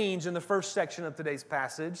change in the first section of today's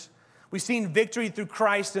passage. We've seen victory through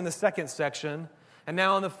Christ in the second section. And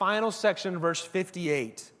now in the final section, verse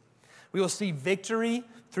 58, we will see victory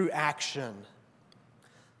through action.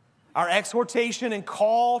 Our exhortation and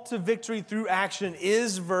call to victory through action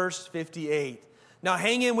is verse 58. Now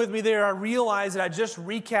hang in with me there. I realize that I just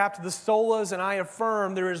recapped the solas, and I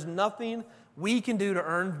affirm there is nothing we can do to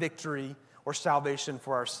earn victory or salvation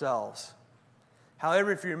for ourselves.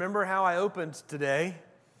 However, if you remember how I opened today,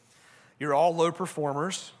 you're all low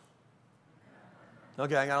performers.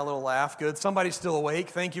 Okay, I got a little laugh. Good. Somebody's still awake.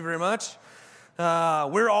 Thank you very much.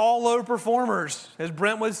 We're all low performers. As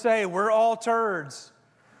Brent would say, we're all turds.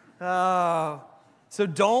 So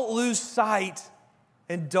don't lose sight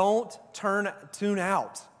and don't tune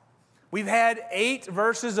out. We've had 8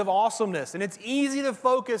 verses of awesomeness, and it's easy to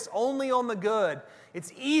focus only on the good.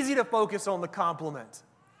 It's easy to focus on the compliment.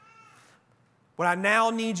 What I now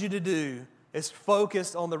need you to do is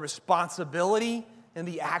focus on the responsibility and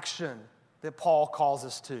the action that Paul calls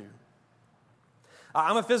us to.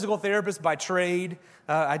 I'm a physical therapist by trade.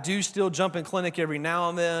 I do still jump in clinic every now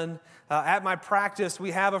and then. At my practice,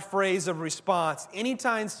 we have a phrase of response.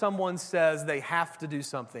 Anytime someone says they have to do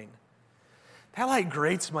something, that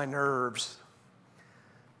grates my nerves.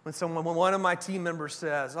 When one of my team members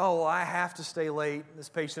says, oh, well, I have to stay late. This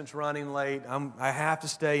patient's running late. I have to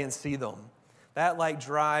stay and see them. That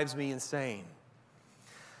drives me insane.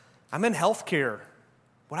 I'm in healthcare.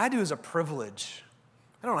 What I do is a privilege.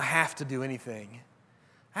 I don't have to do anything.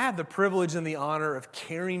 I have the privilege and the honor of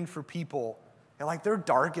caring for people at their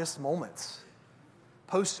darkest moments.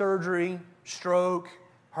 Post-surgery, stroke,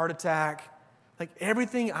 heart attack.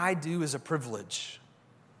 Everything I do is a privilege.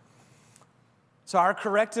 So our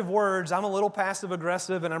corrective words, I'm a little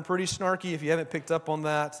passive-aggressive and I'm pretty snarky if you haven't picked up on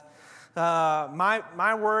that.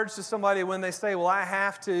 My words to somebody when they say, well, I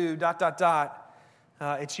have to, ...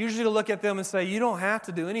 it's usually to look at them and say, you don't have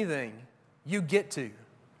to do anything. You get to.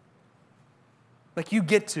 Like you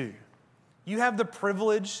get to. You have the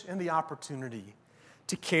privilege and the opportunity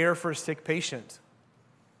to care for a sick patient.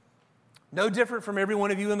 No different from every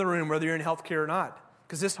one of you in the room, whether you're in healthcare or not,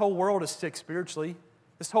 because this whole world is sick spiritually.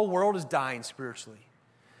 This whole world is dying spiritually.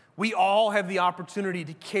 We all have the opportunity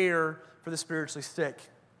to care for the spiritually sick.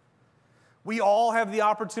 We all have the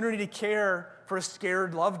opportunity to care for a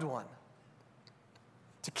scared loved one,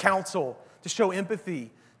 to counsel, to show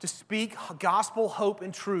empathy, to speak gospel, hope,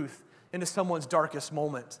 and truth into someone's darkest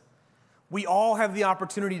moment. We all have the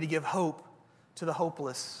opportunity to give hope to the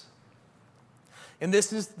hopeless. And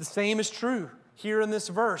this is the same is true here in this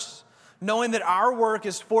verse, knowing that our work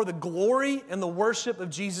is for the glory and the worship of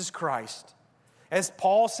Jesus Christ. As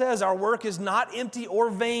Paul says, our work is not empty or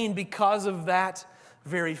vain because of that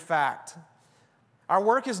very fact. Our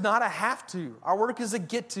work is not a have to. Our work is a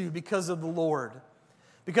get to because of the Lord.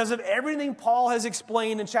 Because of everything Paul has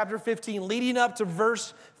explained in chapter 15, leading up to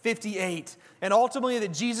verse 58, and ultimately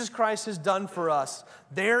that Jesus Christ has done for us,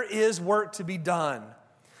 there is work to be done.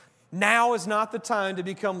 Now is not the time to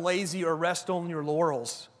become lazy or rest on your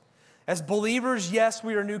laurels. As believers, yes,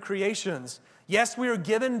 we are new creations. Yes, we are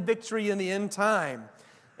given victory in the end time,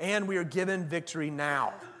 and we are given victory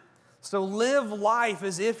now. So live life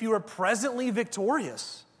as if you are presently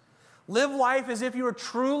victorious. Live life as if you are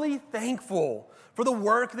truly thankful for the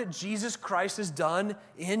work that Jesus Christ has done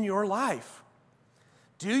in your life.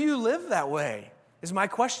 Do you live that way? Is my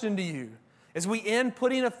question to you. As we end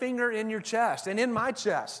putting a finger in your chest and in my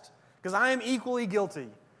chest, because I am equally guilty.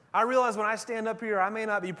 I realize when I stand up here, I may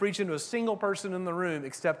not be preaching to a single person in the room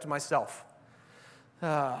except myself.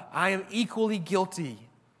 I am equally guilty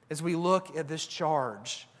as we look at this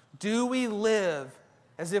charge. Do we live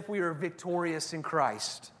as if we are victorious in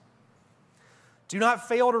Christ? Do not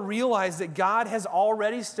fail to realize that God has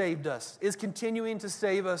already saved us, is continuing to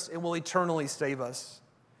save us, and will eternally save us.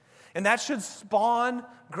 And that should spawn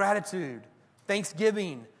gratitude,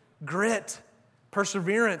 thanksgiving, grit,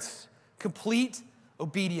 perseverance, complete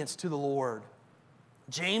obedience to the Lord.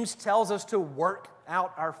 James tells us to work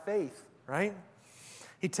out our faith, right?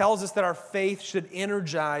 He tells us that our faith should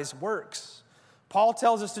energize works. Paul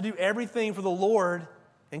tells us to do everything for the Lord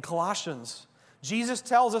in Colossians. Jesus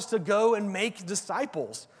tells us to go and make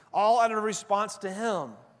disciples, all out of response to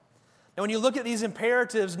Him. And when you look at these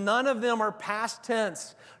imperatives, none of them are past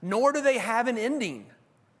tense, nor do they have an ending,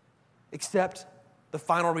 except the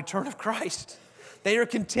final return of Christ. They are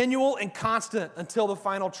continual and constant until the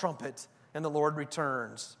final trumpet and the Lord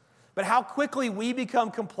returns. But how quickly we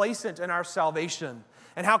become complacent in our salvation,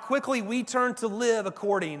 and how quickly we turn to live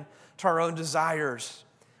according to our own desires.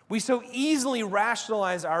 We so easily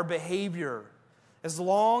rationalize our behavior as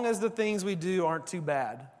long as the things we do aren't too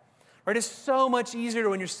bad. Right? It's so much easier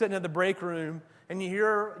when you're sitting at the break room and you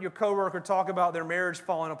hear your coworker talk about their marriage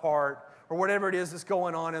falling apart or whatever it is that's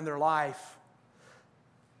going on in their life.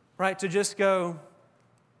 Right? To just go,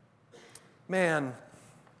 man,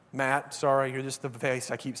 Matt, sorry, you're just the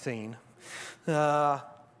face I keep seeing.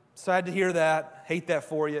 Sad to hear that, hate that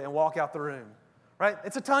for you, and walk out the room. Right?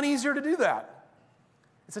 It's a ton easier to do that.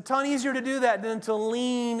 It's a ton easier to do that than to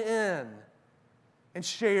lean in and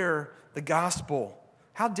share the gospel.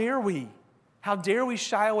 How dare we? How dare we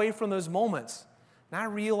shy away from those moments? And I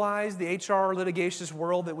realize the HR litigious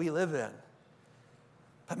world that we live in.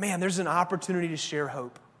 But man, there's an opportunity to share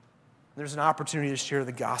hope. There's an opportunity to share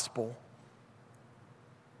the gospel.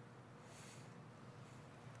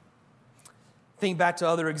 Think back to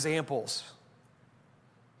other examples.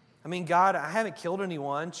 I mean, God, I haven't killed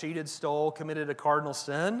anyone, cheated, stole, committed a cardinal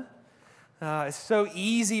sin. It's so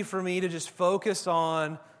easy for me to just focus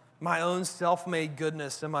on my own self-made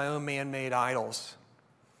goodness and my own man-made idols.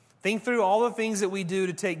 Think through all the things that we do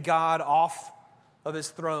to take God off of His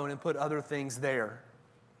throne and put other things there.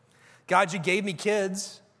 God, you gave me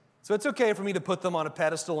kids, so it's okay for me to put them on a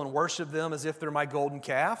pedestal and worship them as if they're my golden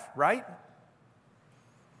calf, right?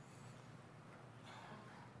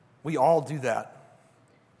 We all do that.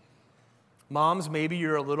 Moms, maybe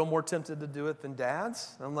you're a little more tempted to do it than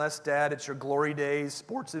dads, unless dad, it's your glory days,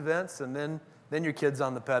 sports events, and then your kid's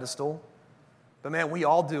on the pedestal. But man, we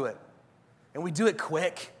all do it. And we do it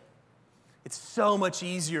quick. It's so much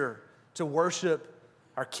easier to worship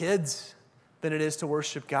our kids than it is to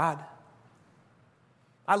worship God.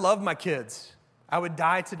 I love my kids. I would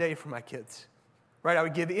die today for my kids, right? I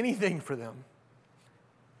would give anything for them.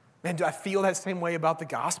 Man, do I feel that same way about the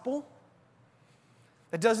gospel?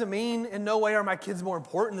 That doesn't mean in no way are my kids more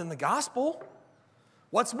important than the gospel.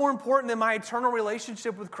 What's more important than my eternal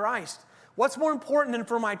relationship with Christ? What's more important than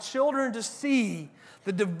for my children to see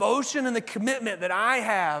the devotion and the commitment that I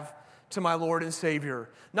have to my Lord and Savior?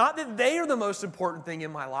 Not that they are the most important thing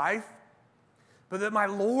in my life, but that my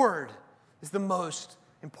Lord is the most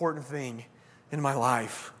important thing in my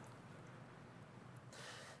life.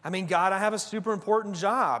 I mean, God, I have a super important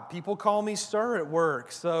job. People call me sir at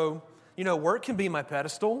work. So, work can be my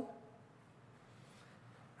pedestal.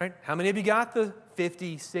 Right? How many of you got the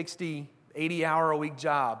 50, 60, 80-hour-a-week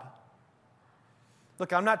job?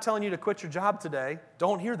 Look, I'm not telling you to quit your job today.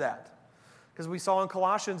 Don't hear that. Because we saw in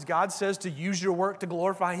Colossians, God says to use your work to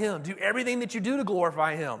glorify Him. Do everything that you do to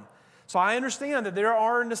glorify Him. So I understand that there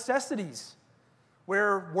are necessities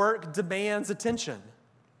where work demands attention.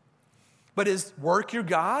 But is work your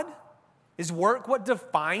God? Is work what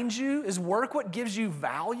defines you? Is work what gives you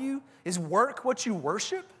value? Is work what you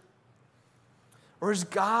worship? Or is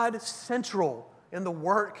God central in the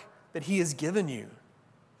work that He has given you?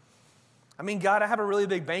 I mean, God, I have a really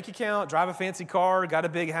big bank account, drive a fancy car, got a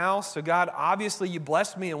big house. So God, obviously you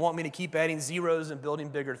blessed me and want me to keep adding zeros and building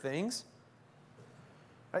bigger things.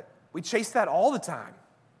 Right? We chase that all the time.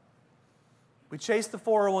 We chase the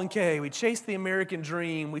 401k. We chase the American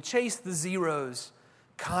dream. We chase the zeros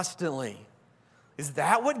constantly. Is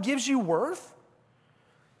that what gives you worth?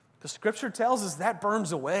 The Scripture tells us that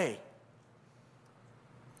burns away.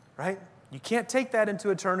 Right? You can't take that into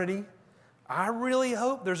eternity. I really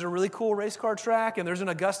hope there's a really cool race car track and there's an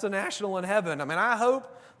Augusta National in heaven. I mean, I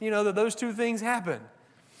hope, that those two things happen.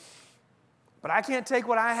 But I can't take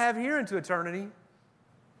what I have here into eternity.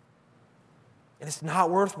 And it's not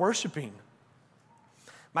worth worshiping.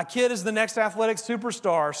 My kid is the next athletic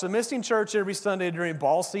superstar, so missing church every Sunday during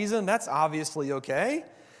ball season, that's obviously okay.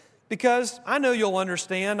 Because I know you'll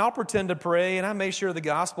understand. I'll pretend to pray and I may share the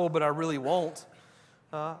gospel, but I really won't.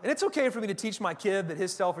 And it's okay for me to teach my kid that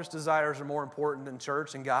his selfish desires are more important than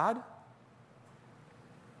church and God.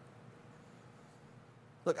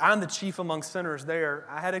 Look, I'm the chief among sinners there.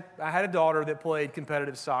 I had a daughter that played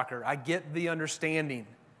competitive soccer. I get the understanding.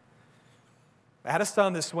 I had a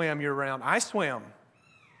son that swam year-round. I swam.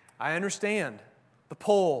 I understand the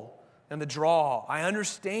pull and the draw. I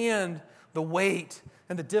understand the weight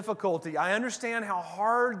and the difficulty. I understand how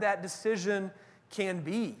hard that decision can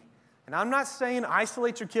be. And I'm not saying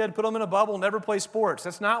isolate your kid, put them in a bubble, never play sports.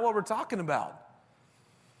 That's not what we're talking about.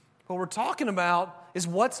 What we're talking about is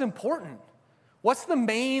what's important. What's the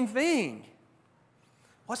main thing?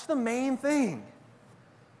 What's the main thing?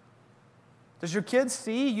 Does your kid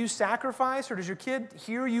see you sacrifice, or does your kid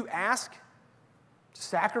hear you ask to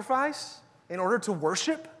sacrifice in order to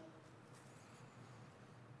worship?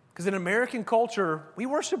 Because in American culture, we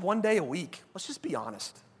worship one day a week. Let's just be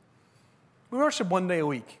honest. We worship one day a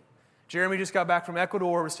week. Jeremy just got back from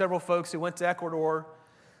Ecuador with several folks who went to Ecuador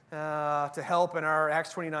to help in our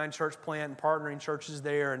Acts 29 church plant and partnering churches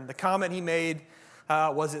there. And the comment he made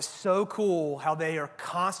was, it's so cool how they are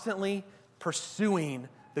constantly pursuing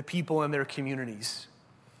the people in their communities.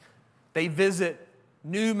 They visit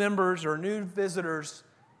new members or new visitors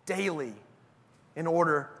daily in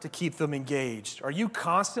order to keep them engaged. Are you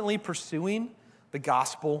constantly pursuing the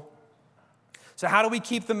gospel? So how do we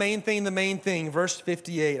keep the main thing the main thing? Verse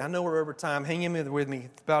 58. I know we're over time. Hang in with me.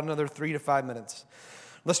 It's about another 3 to 5 minutes.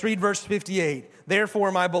 Let's read verse 58.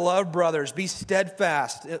 Therefore, my beloved brothers, be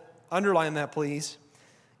steadfast. Underline that, please.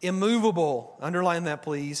 Immovable. Underline that,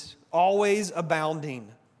 please. Always abounding.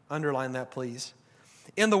 Underline that, please.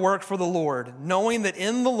 In the work for the Lord, knowing that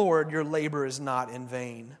in the Lord your labor is not in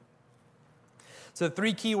vain. So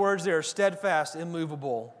 3 key words there are steadfast,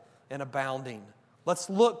 immovable, and abounding.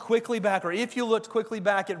 Let's look quickly back, or if you looked quickly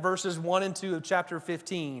back at verses 1 and 2 of chapter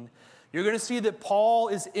 15, you're going to see that Paul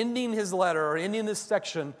is ending his letter, or ending this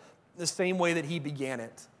section, the same way that he began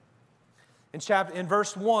it. In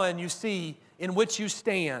verse 1, you see, in which you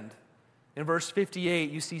stand. In verse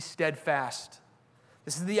 58, you see steadfast.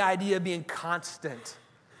 This is the idea of being constant.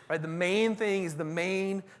 Right? The main thing is the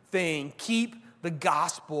main thing. Keep the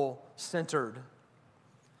gospel centered.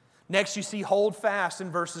 Next, you see hold fast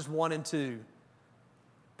in verses 1 and 2.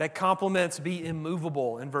 That complements be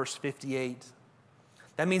immovable in verse 58.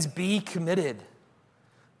 That means be committed.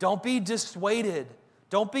 Don't be dissuaded.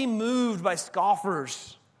 Don't be moved by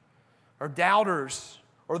scoffers or doubters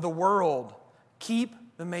or the world. Keep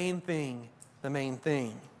the main thing the main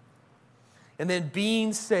thing. And then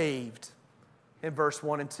being saved in verse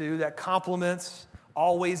 1 and 2. That complements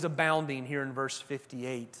always abounding here in verse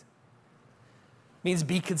 58. Means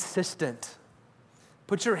be consistent.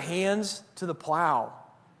 Put your hands to the plow.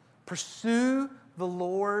 Pursue the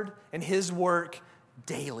Lord and His work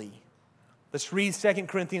daily. Let's read 2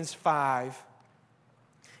 Corinthians 5,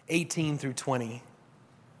 18 through 20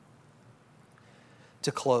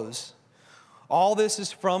 to close. All this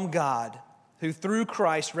is from God, who through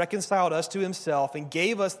Christ reconciled us to Himself and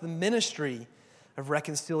gave us the ministry of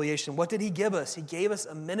reconciliation. What did he give us? He gave us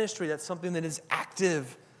a ministry. That's something that is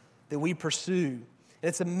active, that we pursue. And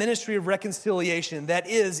it's a ministry of reconciliation. That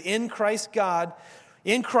is, in Christ, God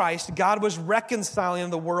was reconciling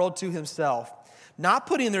the world to himself, not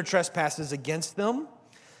putting their trespasses against them,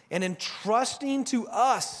 and entrusting to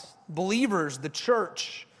us, believers, the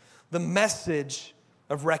church, the message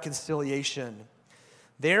of reconciliation.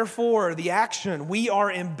 Therefore, the action, we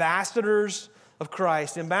are ambassadors of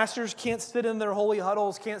Christ. Ambassadors can't sit in their holy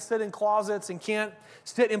huddles, can't sit in closets, and can't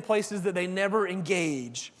sit in places that they never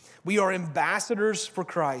engage. We are ambassadors for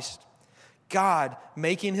Christ. God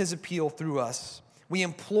making his appeal through us. We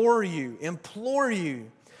implore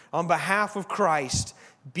you on behalf of Christ,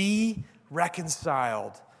 be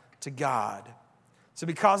reconciled to God. So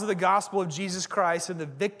because of the gospel of Jesus Christ and the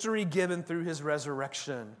victory given through his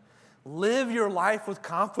resurrection, live your life with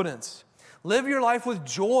confidence. Live your life with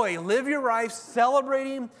joy. Live your life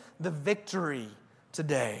celebrating the victory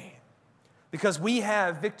today. Because we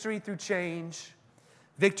have victory through change,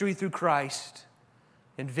 victory through Christ,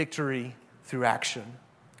 and victory through action.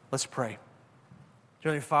 Let's pray.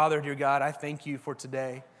 Dear Father, dear God, I thank you for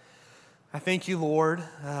today. I thank you, Lord.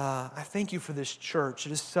 I thank you for this church.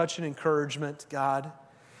 It is such an encouragement, God.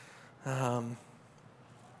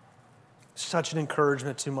 Such an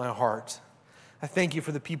encouragement to my heart. I thank you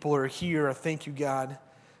for the people who are here. I thank you, God,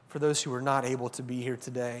 for those who are not able to be here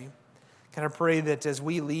today. God, I pray that as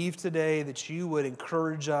we leave today, that you would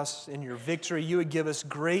encourage us in your victory. You would give us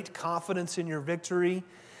great confidence in your victory.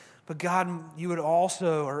 But God, you would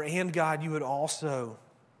also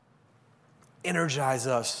energize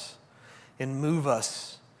us and move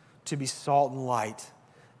us to be salt and light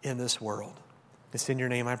in this world. It's in your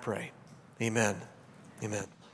name I pray. Amen. Amen.